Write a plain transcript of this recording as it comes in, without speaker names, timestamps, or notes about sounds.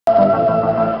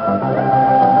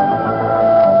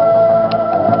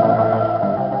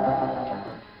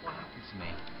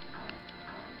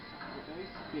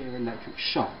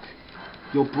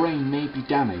your brain may be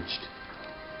damaged.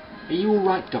 Are you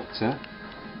alright, Doctor?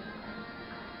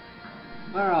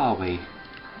 Where are we? We are in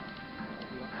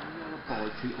your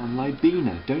laboratory on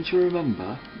Libena, don't you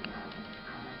remember?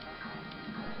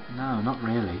 No, not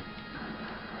really.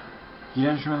 You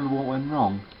don't remember what went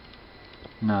wrong?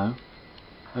 No.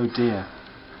 Oh dear.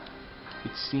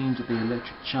 It seemed that the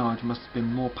electric charge must have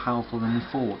been more powerful than we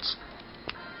thought.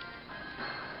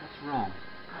 What's wrong?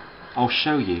 I'll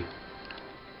show you. You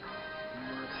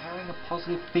were repairing a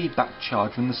positive feedback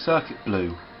charge when the circuit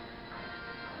blew.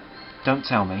 Don't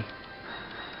tell me.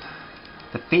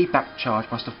 The feedback charge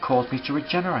must have caused me to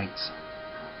regenerate.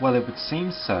 Well, it would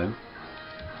seem so.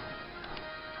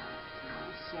 If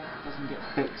this circuit doesn't get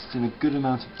fixed in a good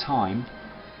amount of time,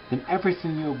 then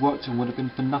everything you have worked on would have been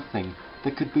for nothing.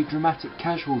 There could be dramatic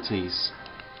casualties.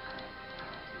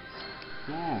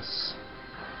 Yes.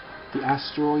 The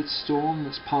asteroid storm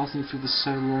that's passing through the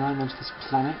solar line onto this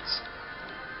planet.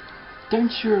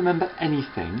 Don't you remember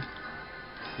anything?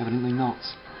 Evidently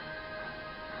not.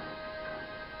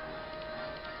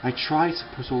 I try to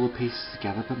put all the pieces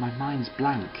together, but my mind's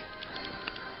blank. A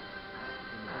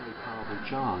very powerful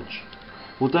charge.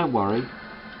 Well, don't worry.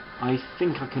 I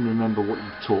think I can remember what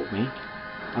you taught me.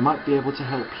 I might be able to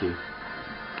help you.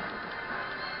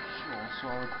 Sure, so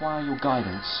I'll require your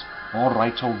guidance.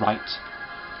 Alright.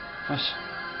 But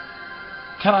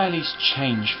can I at least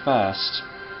change first?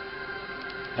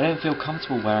 I don't feel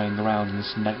comfortable wearing around in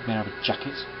this nightmare of a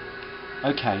jacket.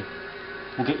 Okay,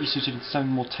 we'll get you suited in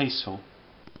something more tasteful.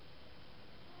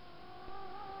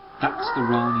 That's the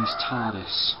Rani's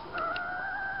TARDIS.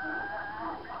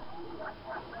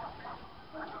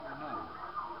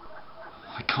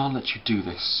 I can't let you do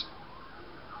this.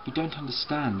 You don't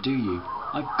understand, do you?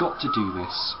 I've got to do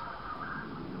this.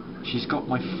 She's got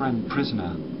my friend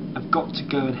prisoner. I've got to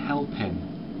go and help him.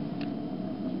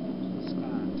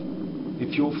 Understand?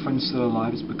 If your friend's still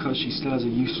alive, it's because she still has a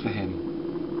use for him.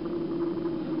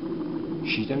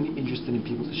 She's only interested in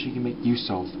people that she can make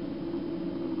use of.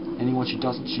 Anyone she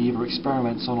doesn't, she either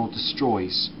experiments on or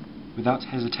destroys, without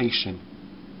hesitation.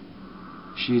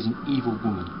 She is an evil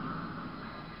woman.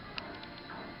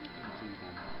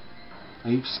 Are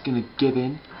you just gonna give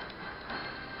in?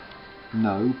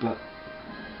 No, but...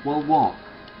 well, what?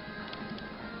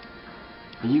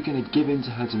 Are you gonna give in to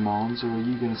her demands, or are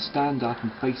you gonna stand up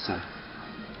and face her?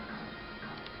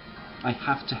 I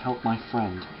have to help my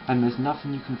friend, and there's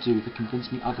nothing you can do to convince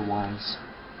me otherwise.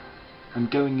 I'm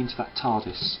going into that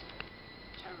TARDIS.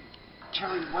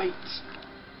 Cherry, wait!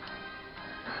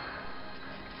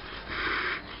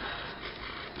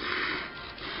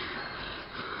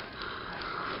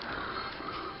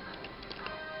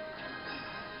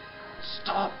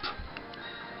 Stop!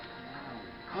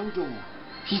 Hodor!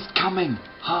 He's coming!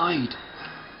 Hide!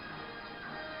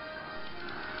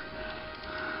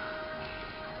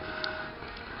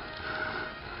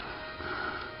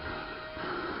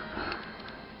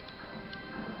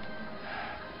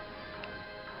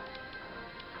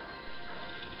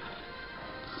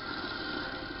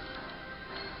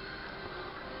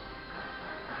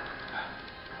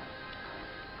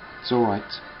 It's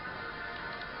alright.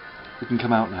 We can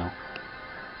come out now.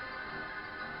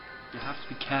 You have to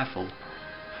be careful.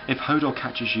 If Hodor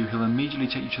catches you, he'll immediately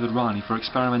take you to the Rani for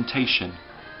experimentation.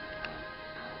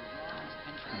 Rani's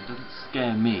henchman doesn't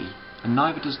scare me, and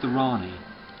neither does the Rani.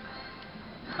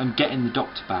 I'm getting the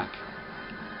doctor back.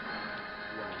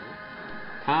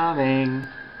 Coming!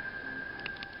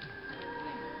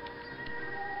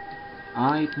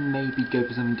 I'd maybe go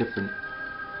for something different.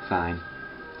 Fine.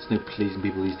 There's no pleasing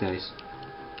people these days.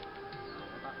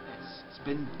 What about this? It's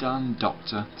been done,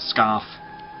 Doctor. Scarf.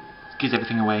 Gives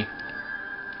everything away.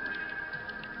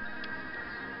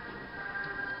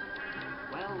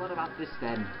 Well, what about this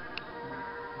then?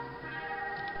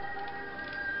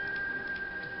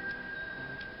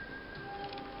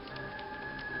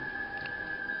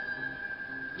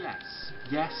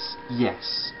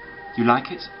 Yes. You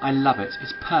like it? I love it.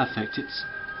 It's perfect. It's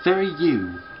very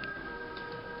you.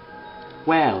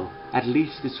 Well, at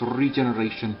least this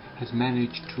regeneration has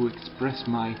managed to express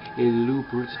my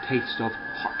elaborate taste of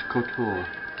haute couture.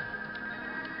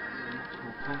 Much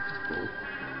more comfortable.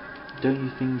 Don't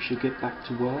you think we should get back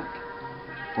to work?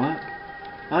 Work?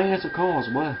 Oh yes, of course,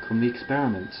 work on the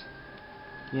experiment.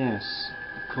 Yes,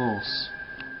 of course.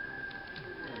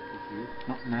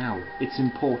 Not now. It's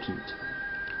important. It's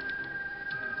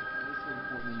so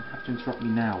important you have to interrupt me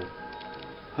now.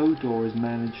 Hodor has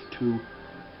managed to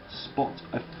spot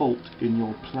a fault in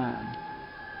your plan.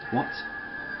 What?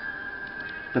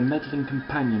 The meddling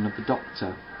companion of the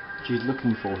Doctor. She's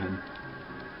looking for him.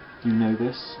 You know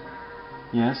this?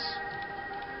 Yes?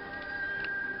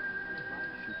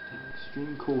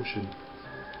 extreme caution.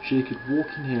 She could walk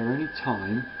in here any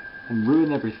time and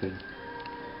ruin everything.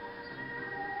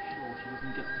 Sure she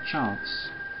doesn't get the chance.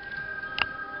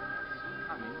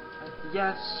 Coming?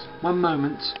 Yes. One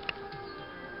moment.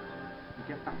 We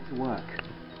get back to work.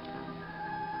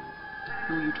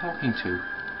 Who are you talking to?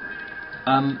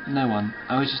 No one.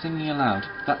 I was just thinking aloud.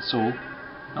 That's all.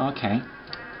 Okay.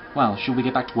 Well, shall we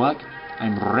get back to work?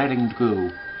 I'm ready to go.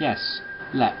 Yes,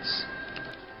 let's.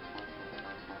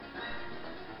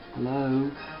 Hello?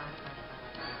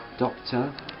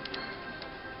 Doctor?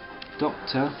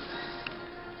 Doctor?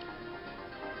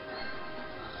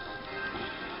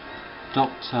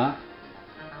 Doctor?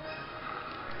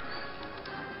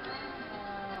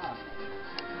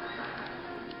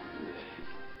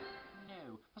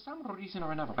 No, for some reason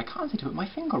or another, I can't seem to put my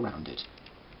finger around it.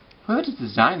 Whoever did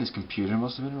design this computer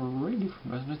must have been a really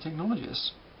professional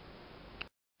technologist.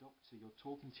 Doctor, you're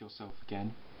talking to yourself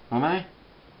again. Am I?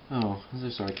 Oh, I'm so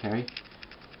sorry, Kerry.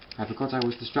 I forgot I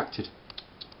was distracted.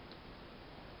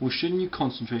 Well, shouldn't you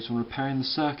concentrate on repairing the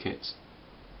circuit?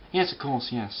 Yes, of course,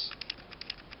 yes.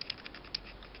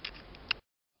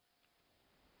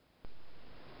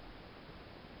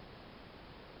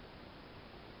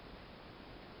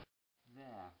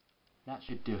 There. That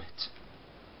should do it.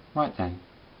 Right then.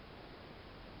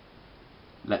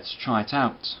 Let's try it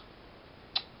out. It's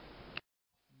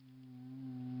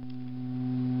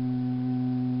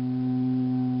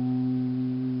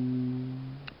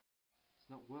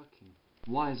not working.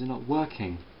 Why is it not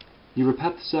working? You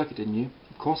repaired the circuit, didn't you?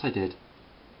 Of course I did.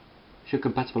 Should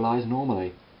compatibilize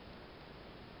normally.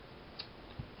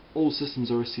 All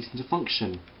systems are ceasing to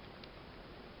function.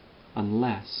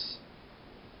 Unless...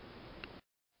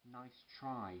 Nice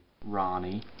try,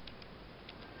 Rani.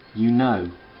 You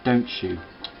know, don't you?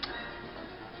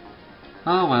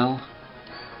 Ah well.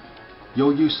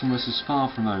 Your usefulness is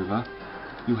far from over.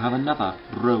 You have another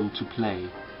role to play.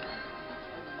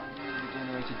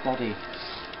 Regenerated body.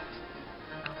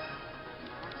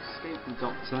 Escape the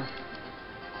Doctor.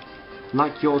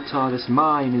 Like your TARDIS,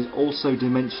 mine is also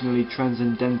dimensionally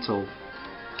transcendental.